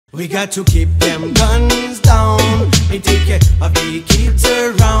We got to keep them guns down and take care of the kids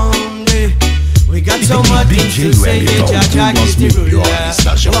around. We got so much things to say, Jaja is the ruler.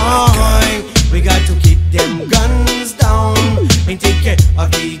 Why? We got to keep them guns down and take care of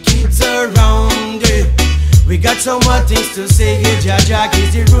the kids around. We got so much things to say, Jaja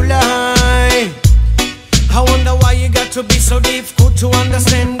is the ruler. I wonder why you got to be so difficult to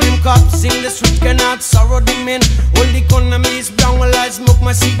understand. Them cops in the street cannot sorrow the men. All the economy is brown while I smoke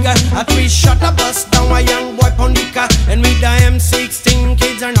my cigar. A 3-shot a bust down a young boy on the car. And with the M16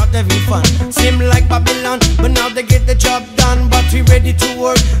 kids are not having fun. Seem like Babylon, but now they get the job done. But we ready to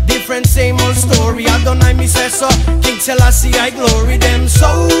work, different same old story. I don't know me say so, King Selassie I glory. Them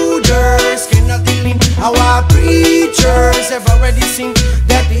soldiers cannot deal in. Our preachers have already seen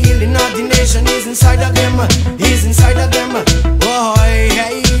that the healing of the nation is inside of them. Is inside of them. Boy,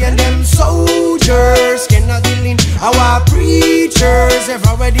 hey, and them soldiers cannot deal in. Our preachers have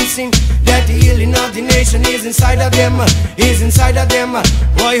already seen that the healing of the nation is inside of them. Is inside of them.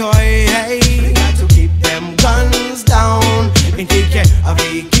 Boy, hey, we got to keep them guns down and take care of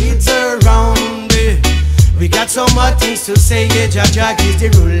the kids around. We got so much things to say, yeah, Jaja is the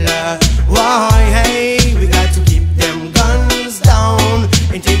ruler. Why, hey, we got to keep them guns down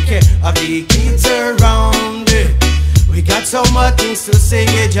and take care of the kids around. We got so much things to say,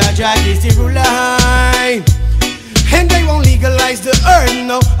 yeah, Jaja is the ruler. And they won't legalize the earth,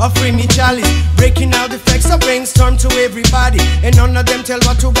 no, or free me chalice. Breaking out the facts, a brainstorm to everybody. And none of them tell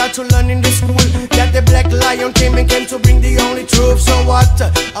what you got to learn in the school. That the black lion came to bring the only truth. So what?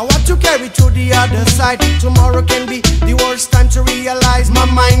 I want to carry to the other side. Tomorrow can be the worst time to realize my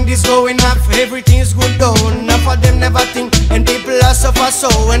mind is going up, everything is good though. Enough of them never think, and people are suffer so.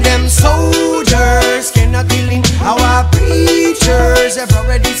 And them soldiers cannot heal in. Our preachers have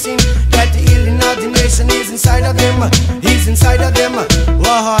already seen that the healing of the nation is inside of them. Is inside of them.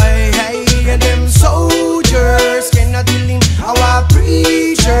 Why, hey, and them soldiers cannot deal in. Our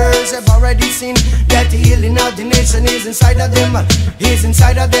preachers have already seen that the healing of the nation is inside of them. Is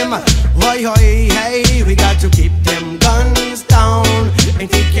inside of them. Why, hey, we got to keep them guns down and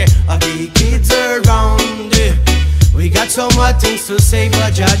take care of the kids around. We got so much things to say,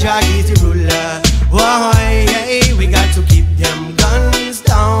 but Jaja is the ruler. Why, hey, we got to keep them guns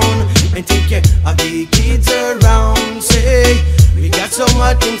down and take care of the kids around. Say, we got so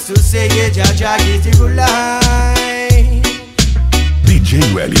much things to say, yeah, Jaja is the ruler.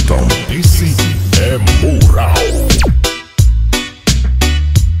 DJ Wellington, esse é moral.